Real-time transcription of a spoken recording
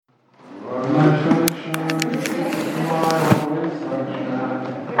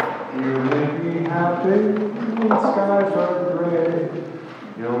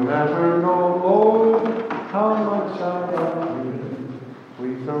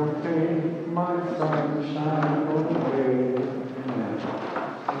faith, my sunshine away. Amen.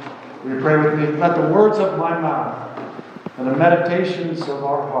 Will you pray with me? Let the words of my mouth and the meditations of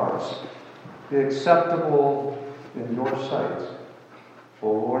our hearts be acceptable in your sight,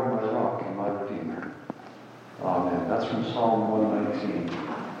 O Lord, my rock and my redeemer. Amen. That's from Psalm 119.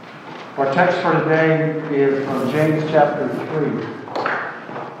 Our text for today is from James chapter 3.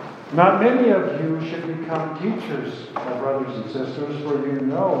 Not many of you should become teachers, my brothers and sisters, for you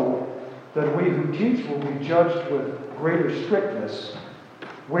know that we who teach will be judged with greater strictness.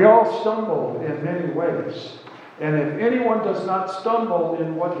 We all stumble in many ways, and if anyone does not stumble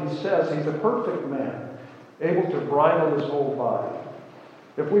in what he says, he's a perfect man, able to bridle his whole body.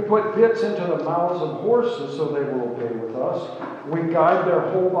 If we put bits into the mouths of horses so they will obey with us, we guide their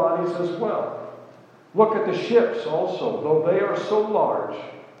whole bodies as well. Look at the ships also, though they are so large,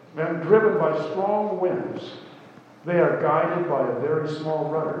 and driven by strong winds, they are guided by a very small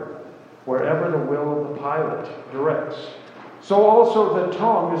rudder, wherever the will of the pilot directs. So also the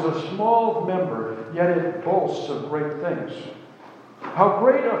tongue is a small member, yet it boasts of great things. How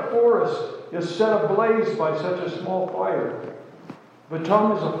great a forest is set ablaze by such a small fire! The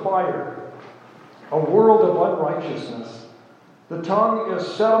tongue is a fire, a world of unrighteousness. The tongue is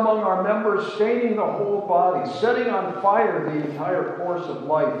set among our members, staining the whole body, setting on fire the entire course of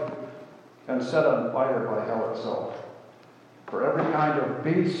life, and set on fire by hell itself. For every kind of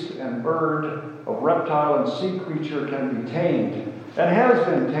beast and bird, of reptile and sea creature can be tamed, and has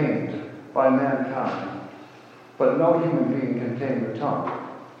been tamed by mankind. But no human being can tame the tongue.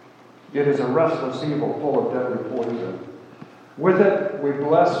 It is a restless evil full of deadly poison. With it we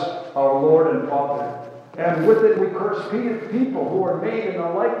bless our Lord and Father, and with it we curse people who are made in the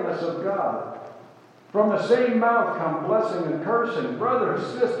likeness of God. From the same mouth come blessing and cursing. Brothers,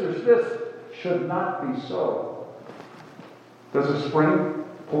 sisters, this should not be so. Does a spring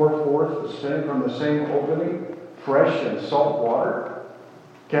pour forth from the same opening fresh and salt water?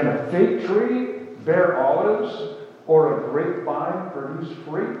 Can a fig tree bear olives, or a grapevine produce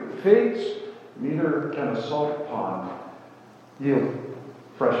figs? Neither can a salt pond yield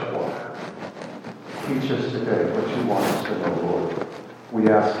fresh water. Teach us today what you want us to know, Lord. We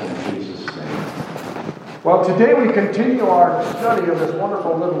ask in Jesus' name. Well, today we continue our study of this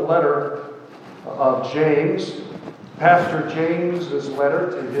wonderful little letter of James, Pastor James's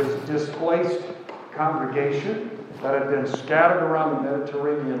letter to his displaced congregation that had been scattered around the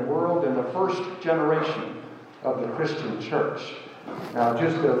Mediterranean world in the first generation of the Christian church. Now,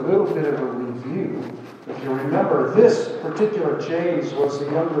 just a little bit of a review. If you remember, this particular James was the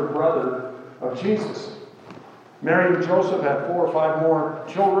younger brother of Jesus. Mary and Joseph had 4 or 5 more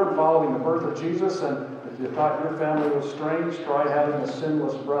children following the birth of Jesus, and if you thought your family was strange, try having a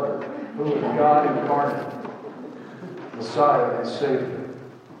sinless brother who was God incarnate, Messiah and Savior.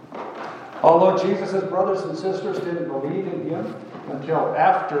 Although Jesus' brothers and sisters didn't believe in him until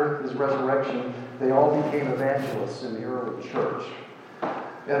after his resurrection, they all became evangelists in the early church.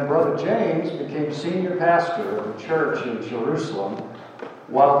 And Brother James became senior pastor of the church in Jerusalem,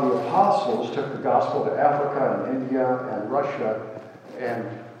 while the apostles took the gospel to Africa and India and Russia and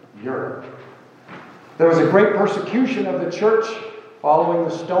Europe. There was a great persecution of the church following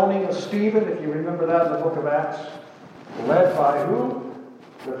the stoning of Stephen, if you remember that in the book of Acts, led by who?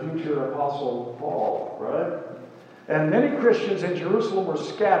 The future apostle Paul, right? And many Christians in Jerusalem were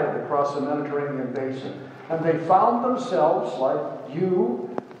scattered across the Mediterranean basin. And they found themselves, like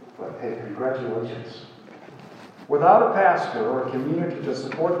you, but hey, congratulations, without a pastor or a community to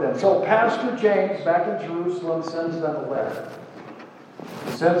support them. So Pastor James, back in Jerusalem, sends them a letter.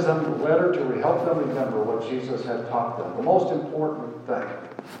 He sends them a letter to help them remember what Jesus had taught them. The most important thing.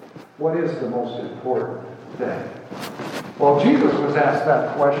 What is the most important thing? Well, Jesus was asked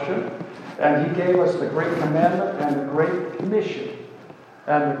that question, and he gave us the Great Commandment and the Great Commission.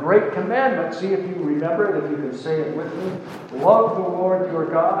 And the Great Commandment, see if you remember it, if you can say it with me. Love the Lord your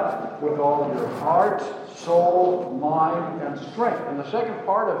God with all your heart, soul, mind, and strength. And the second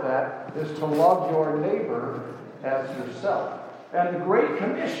part of that is to love your neighbor as yourself. And the Great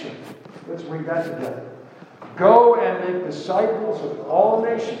Commission, let's read that together. Go and make disciples of all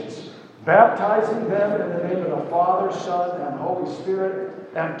nations, baptizing them in the name of the Father, Son, and Holy Spirit,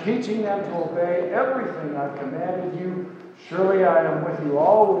 and teaching them to obey everything I've commanded you. Surely I am with you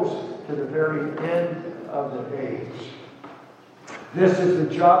always to the very end of the age. This is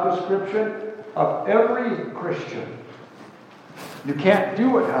the job description of every Christian. You can't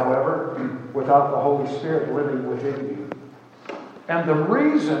do it, however, without the Holy Spirit living within you. And the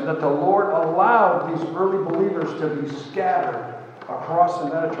reason that the Lord allowed these early believers to be scattered across the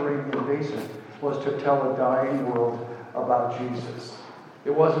Mediterranean basin was to tell a dying world about Jesus.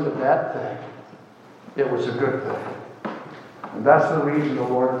 It wasn't a bad thing. It was a good thing. And that's the reason the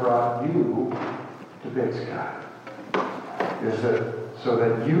Lord brought you to Big Sky. Is that so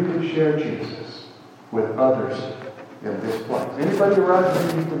that you can share Jesus with others in this place. Anybody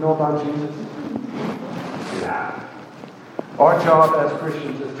around you need to know about Jesus? Yeah. Our job as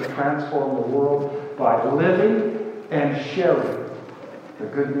Christians is to transform the world by living and sharing the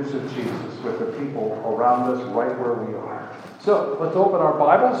good news of Jesus with the people around us right where we are. So let's open our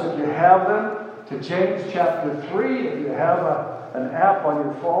Bibles, if you have them, to James chapter 3. If you have an app on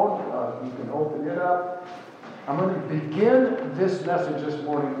your phone, you can open it up. I'm going to begin this message this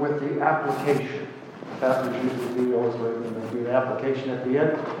morning with the application. Pastors usually do always do the application at the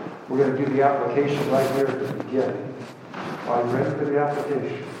end. We're going to do the application right here at the beginning. Are you ready for the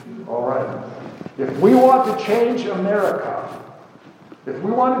application? All right. If we want to change America, if we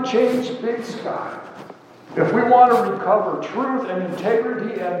want to change Big Sky, if we want to recover truth and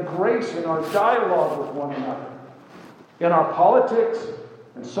integrity and grace in our dialogue with one another, in our politics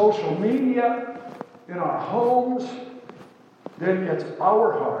and social media, in our homes, then it's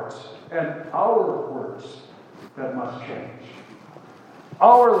our hearts and our words that must change.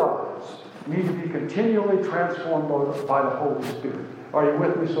 Our lives need to be continually transformed by the Holy Spirit. Are you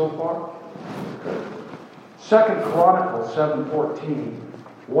with me so far? Good. 2 Chronicles 7:14,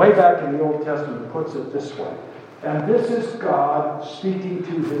 way back in the Old Testament, puts it this way. And this is God speaking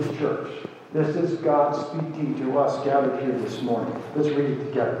to His church. This is God speaking to us gathered here this morning. Let's read it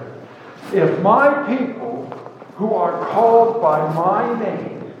together. If my people who are called by my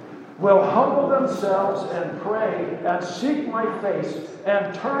name will humble themselves and pray and seek my face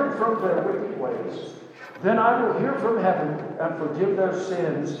and turn from their wicked ways, then I will hear from heaven and forgive their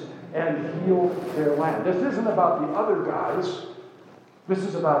sins and heal their land. This isn't about the other guys. This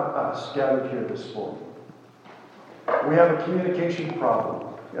is about us gathered here this morning. We have a communication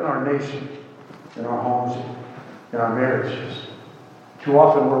problem in our nation, in our homes, in our marriages. Too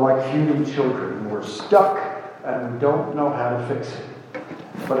often we're like feuding children, and we're stuck and we don't know how to fix it.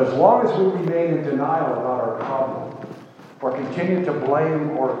 But as long as we remain in denial about our problem, or continue to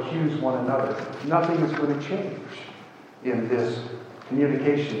blame or accuse one another, nothing is going to change in this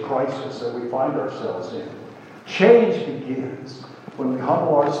communication crisis that we find ourselves in. Change begins when we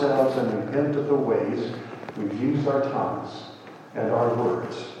humble ourselves and repent of the ways we've used our tongues and our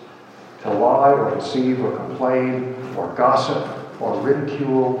words to lie or deceive or complain or gossip or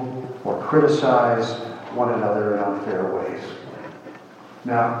ridicule or criticize one another in unfair ways.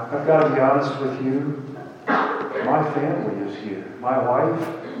 Now, I've got to be honest with you. My family is here. My wife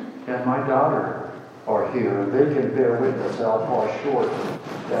and my daughter are here. And they can bear witness how far short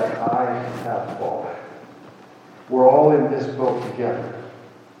that I have fallen. We're all in this boat together.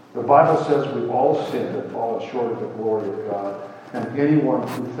 The Bible says we've all sinned and fallen short of the glory of God. And anyone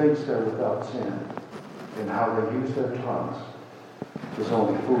who thinks they're without sin in how they use their tongues is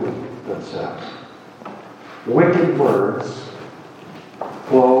only fooling themselves. Wicked words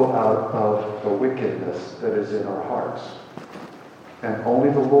flow out of the wickedness that is in our hearts. And only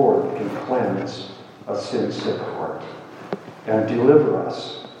the Lord can cleanse a sin-sick heart and deliver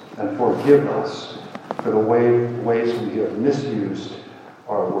us and forgive us for the ways we have misused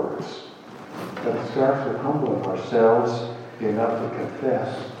our words. But it starts with humbling ourselves enough to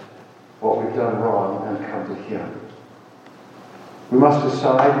confess what we've done wrong and come to Him. We must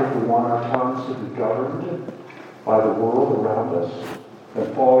decide if we want our tongues to be governed by the world around us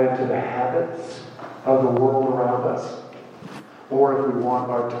and fall into the habits of the world around us, or if we want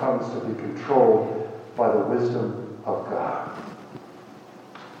our tongues to be controlled by the wisdom of God.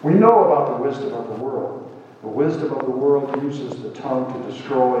 We know about the wisdom of the world. The wisdom of the world uses the tongue to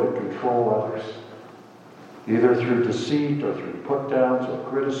destroy and control others, either through deceit or through put-downs or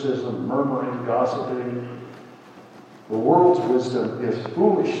criticism, murmuring, gossiping. The world's wisdom is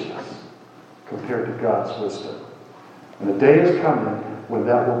foolishness compared to God's wisdom. And the day is coming when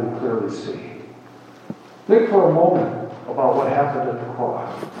that will be clearly seen. Think for a moment about what happened at the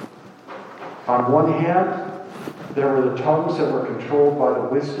cross. On one hand, there were the tongues that were controlled by the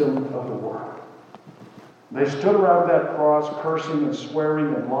wisdom of the world. They stood around that cross cursing and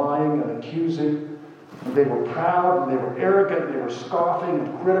swearing and lying and accusing. And they were proud and they were arrogant and they were scoffing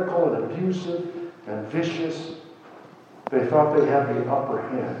and critical and abusive and vicious. They thought they had the upper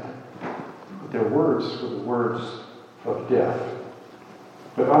hand. But their words were the words of death.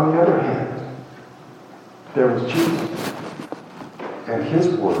 But on the other hand, there was Jesus. And His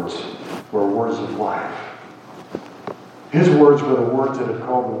words were words of life. His words were the words that had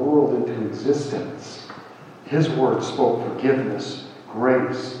called the world into existence. His words spoke forgiveness,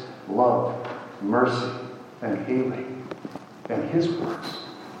 grace, love, mercy, and healing. And his words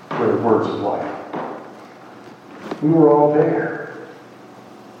were the words of life. We were all there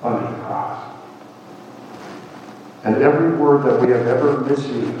under the cross. And every word that we have ever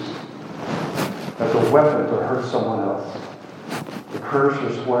misused as a weapon to hurt someone else, to curse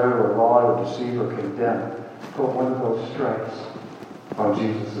or swear or lie or deceive or condemn, put one of those stripes on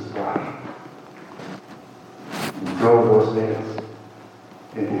Jesus' body. And drove those nails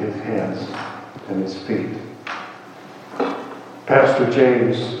into his hands and his feet. Pastor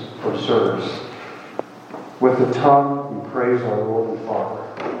James observes, with the tongue we praise our Lord and Father,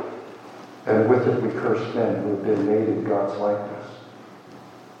 and with it we curse men who have been made in God's likeness.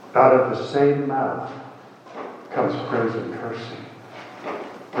 Out of the same mouth comes praise and cursing.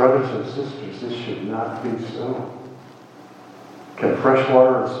 Brothers and sisters, this should not be so. Can fresh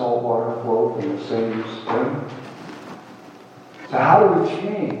water and salt water flow from the same spring? So how do we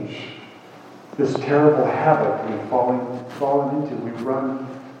change this terrible habit we've fallen into? We run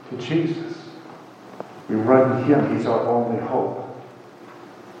to Jesus. We run to him. He's our only hope.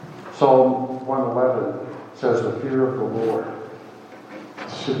 Psalm 111 says, the fear of the Lord,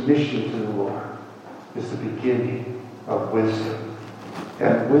 submission to the Lord, is the beginning of wisdom.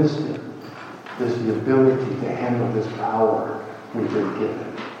 And wisdom is the ability to handle this power we've been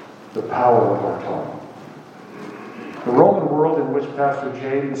given, the power of our tongue. The Roman world in which Pastor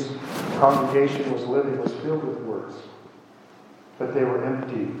James' congregation was living was filled with words, but they were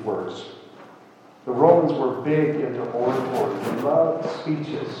empty words. The Romans were big into oratory. They loved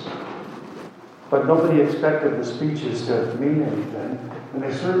speeches, but nobody expected the speeches to mean anything, and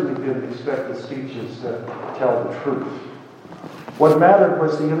they certainly didn't expect the speeches to tell the truth. What mattered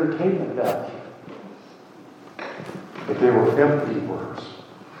was the entertainment value. But they were empty words,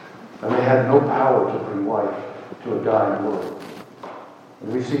 and they had no power to bring life to a dying world.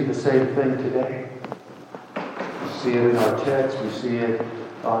 And we see the same thing today. We see it in our text. We see it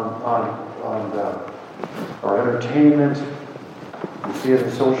on our entertainment. We see it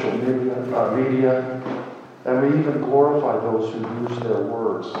in social media. And we even glorify those who use their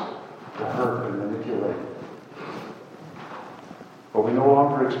words to hurt and manipulate. But we no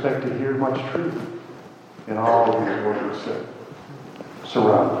longer expect to hear much truth in all of these words that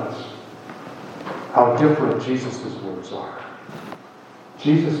surround us. How different Jesus' words are.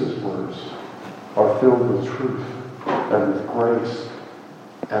 Jesus' words are filled with truth and with grace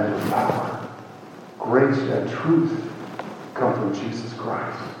and with power. Grace and truth come from Jesus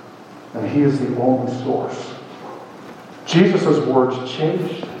Christ. And he is the only source. Jesus' words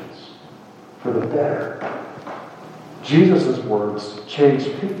change things for the better. Jesus' words change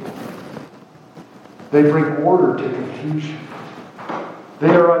people. They bring order to confusion. They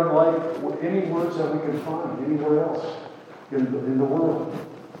are unlike any words that we can find anywhere else in the world.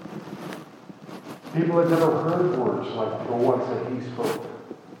 People have never heard words like the ones that he spoke.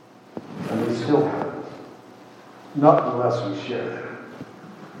 And they still haven't. Not unless we share them.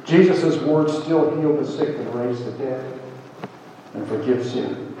 Jesus' words still heal the sick and raise the dead and forgive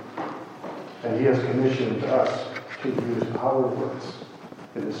sin. And he has commissioned us to use our words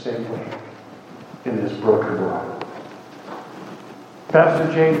in the same way in this broken world.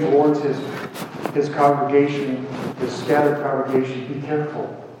 Pastor James warns his congregation, his scattered congregation, be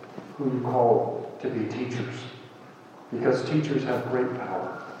careful who you call to be teachers, because teachers have great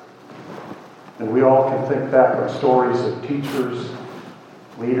power. And we all can think back on stories of teachers,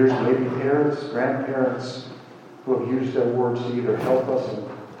 leaders, maybe parents, grandparents, who have used their words to either help us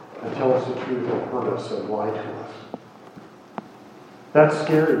and tell us the truth or hurt us and lie to us. That's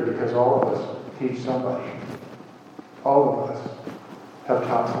scary because all of us teach somebody. All of us have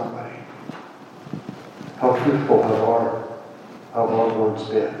taught somebody. How truthful have our words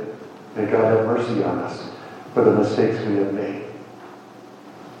been? May God have mercy on us for the mistakes we have made.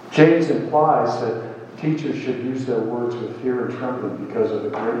 James implies that teachers should use their words with fear and trembling because of the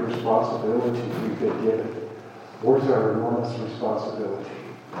great responsibility we've been given. Words are an enormous responsibility.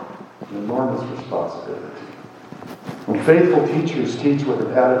 An enormous responsibility. When faithful teachers teach with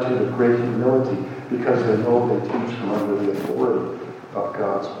an attitude of great humility because they know they teach from under the authority of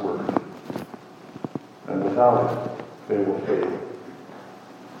God's Word. And without it, they will fail.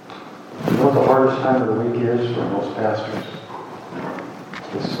 You know what the hardest time of the week is for most pastors?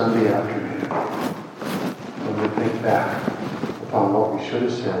 It's the Sunday afternoon. When we think back upon what we should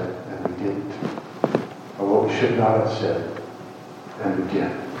have said and we didn't. Or what we should not have said and we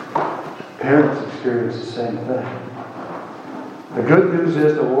did. Parents experience the same thing. The good news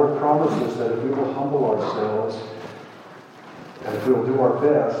is the Lord promises that if we will humble ourselves and if we will do our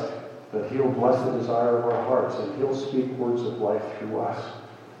best, that he'll bless the desire of our hearts and he'll speak words of life through us.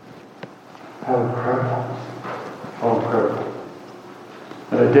 How incredible. How incredible.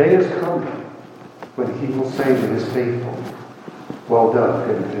 And a day is coming when he will say to his faithful, well done,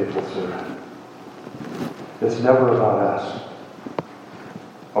 good and faithful servant. It's never about us.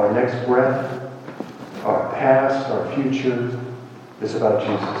 Our next breath, our past, our future is about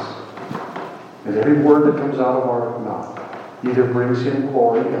Jesus. And every word that comes out of our mouth either brings him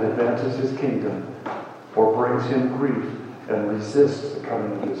glory and advances his kingdom, or brings him grief and resists the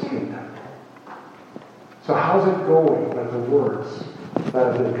coming of his kingdom. So how's it going with the words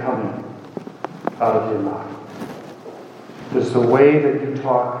that have been coming out of your mouth? Does the way that you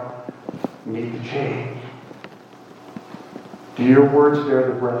talk need to change? Do your words bear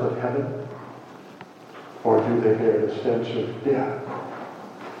the breath of heaven? Or do they bear the stench of death?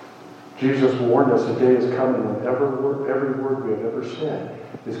 Jesus warned us a day is coming when every word we have ever said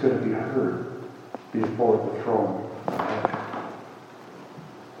is going to be heard before the throne of heaven.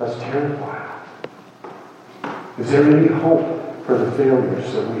 That's terrifying. Is there any hope for the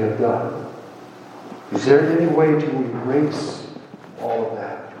failures that we have done? Is there any way to erase all of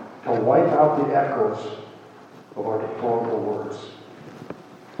that? To wipe out the echoes of our deplorable words?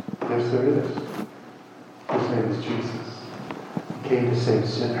 Yes, there is. His name is Jesus. He came to save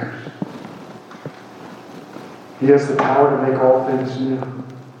sinners. He has the power to make all things new.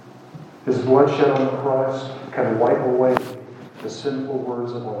 His blood shed on the cross can wipe away the sinful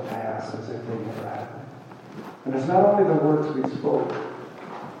words of our past as if they never happened. And it's not only the words we spoke,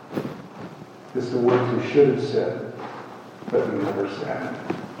 it's the words we should have said, but we never said.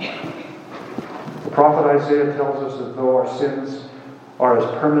 The prophet Isaiah tells us that though our sins are as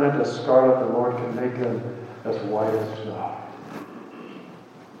permanent as scarlet, the Lord can make them as white as snow.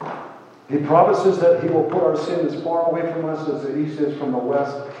 He promises that he will put our sin as far away from us as the east is from the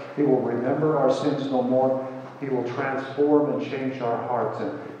west. He will remember our sins no more. He will transform and change our hearts,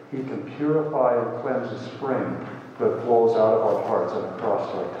 and he can purify and cleanse the spring that flows out of our hearts and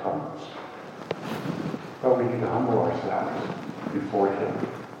across our tongues. But we need to humble ourselves before him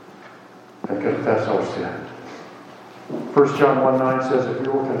and confess our sin. 1 John 1:9 says, if we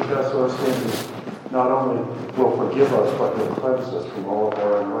will confess our sins, not only will forgive us, but will cleanse us from all of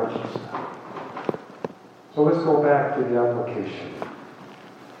our unrighteousness. So let's go back to the application.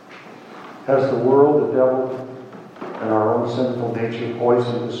 Has the world, the devil, and our own sinful nature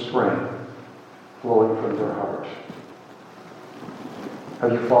poisoned the spring flowing from your heart?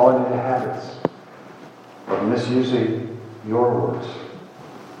 Have you fallen into habits of misusing your words?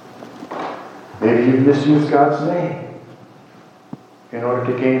 Maybe you've misused God's name in order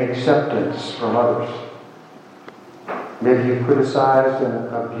to gain acceptance from others. Maybe you've criticized and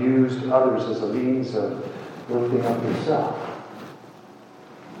abused others as a means of lifting up yourself.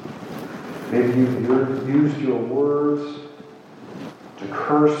 Maybe you've used your words to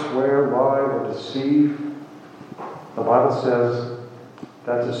curse, swear, lie, or deceive. The Bible says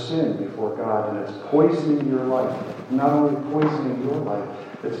that's a sin before God, and it's poisoning your life. Not only poisoning your life,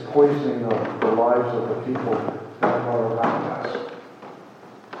 it's poisoning the lives of the people that are around us.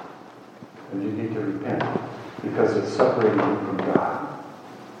 And you need to repent because it's separating you from God.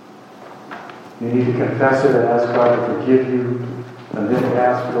 You need to confess it and ask God to forgive you, and then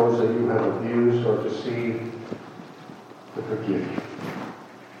ask those that you have abused or deceived to forgive you.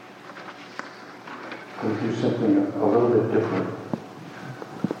 We'll do something a little bit different.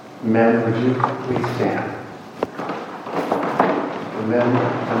 Men, would you please stand? The men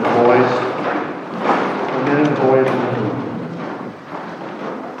and the boys. The men and the boys in the room.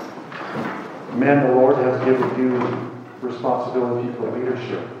 Men, the Lord has given you responsibility for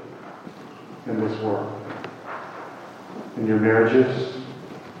leadership in this world. In your marriages,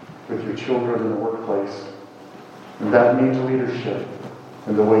 with your children in the workplace. And that means leadership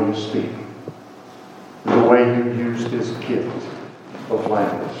in the way you speak. In the way you use this gift of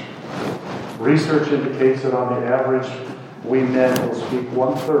language. Research indicates that on the average, we men will speak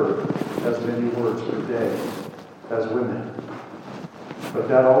 1/3 as many words per day as women. But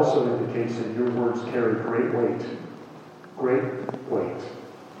that also indicates that your words carry great weight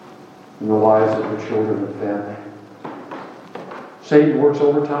in the lives of your children and family. Satan works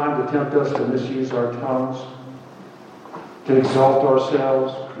overtime to tempt us to misuse our tongues, to exalt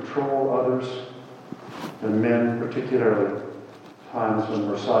ourselves, control others, and men particularly, times when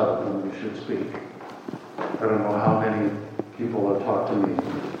we're silent when we should speak. I don't know how many people have talked to me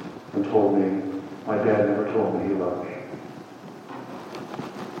and told me, my dad never told me he loved me.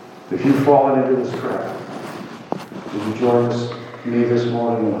 If you've fallen into this trap, would you join me this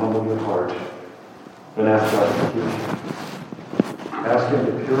morning and humble your heart and ask God to forgive you? Ask him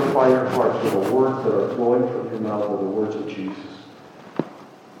to purify your heart with the words that are flowing from your mouth are the words of Jesus.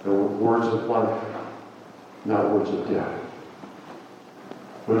 The words of life, not words of death.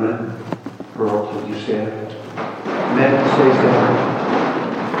 Women, girls, would you stand? Men, stay standing.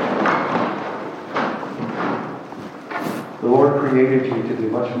 The Lord created you to be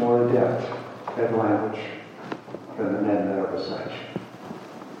much more adept at language than the men that are beside you.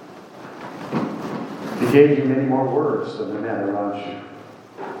 He gave you many more words than the men around you.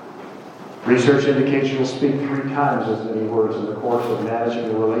 Research indicates you'll speak 3 times as many words in the course of managing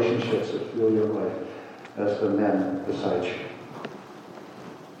the relationships that fill your life as the men beside you.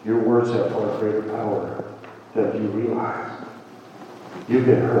 Your words have far greater power than you realize. You've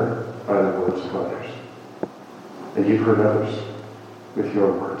been hurt by the words of others. And you've hurt others with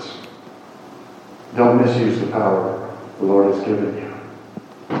your words. Don't misuse the power the Lord has given you.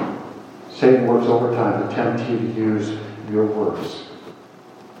 Satan works overtime to tempt you to use your words.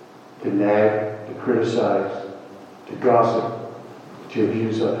 To nag, to criticize, to gossip, to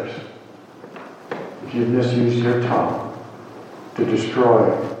abuse others. If you've misused your tongue to destroy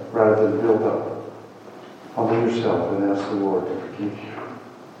rather than build up, humble yourself and ask the Lord to forgive you.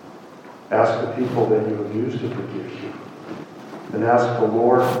 Ask the people that you have used to forgive you. And ask the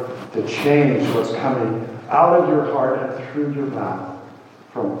Lord to change what's coming out of your heart and through your mouth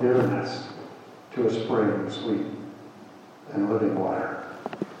from bitterness to a spring of sweet and living water.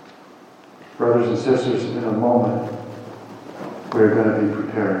 Brothers and sisters, in a moment, we're going to be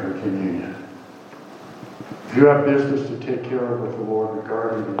preparing for communion. If you have business to take care of with the Lord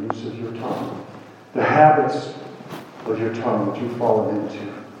regarding the use of your tongue, the habits of your tongue that you've fallen into,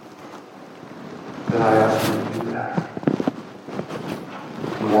 then I ask you to do that.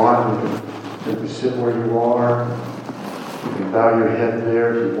 If you want, you can simply sit where you are. You can bow your head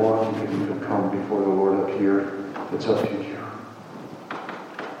there. If you want, you can even come before the Lord up here. It's up to you.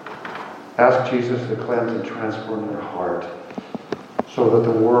 Ask Jesus to cleanse and transform your heart so that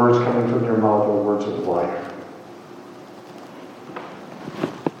the words coming from your mouth are words of life.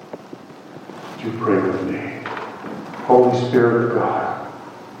 Would you pray with me? Holy Spirit of God,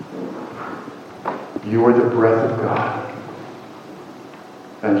 you are the breath of God,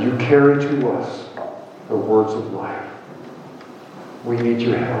 and you carry to us the words of life. We need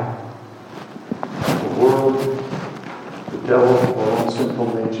your help. The world, the devil, our own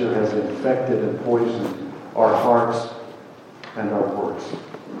sinful nature has infected and poisoned our hearts and our words.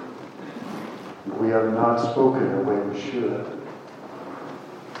 We have not spoken the way we should.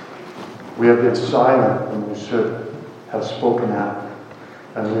 We have been silent when we should have spoken out,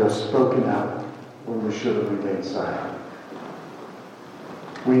 and we have spoken out when we should have remained silent.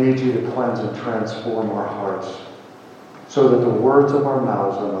 We need you to cleanse and transform our hearts so that the words of our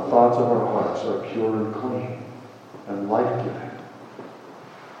mouths and the thoughts of our hearts are pure and clean and life-giving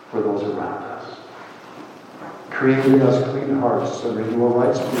for those around us. Create in us clean hearts and renew a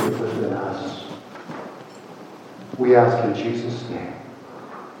right spirit within us. We ask in Jesus' name.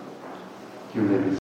 You may be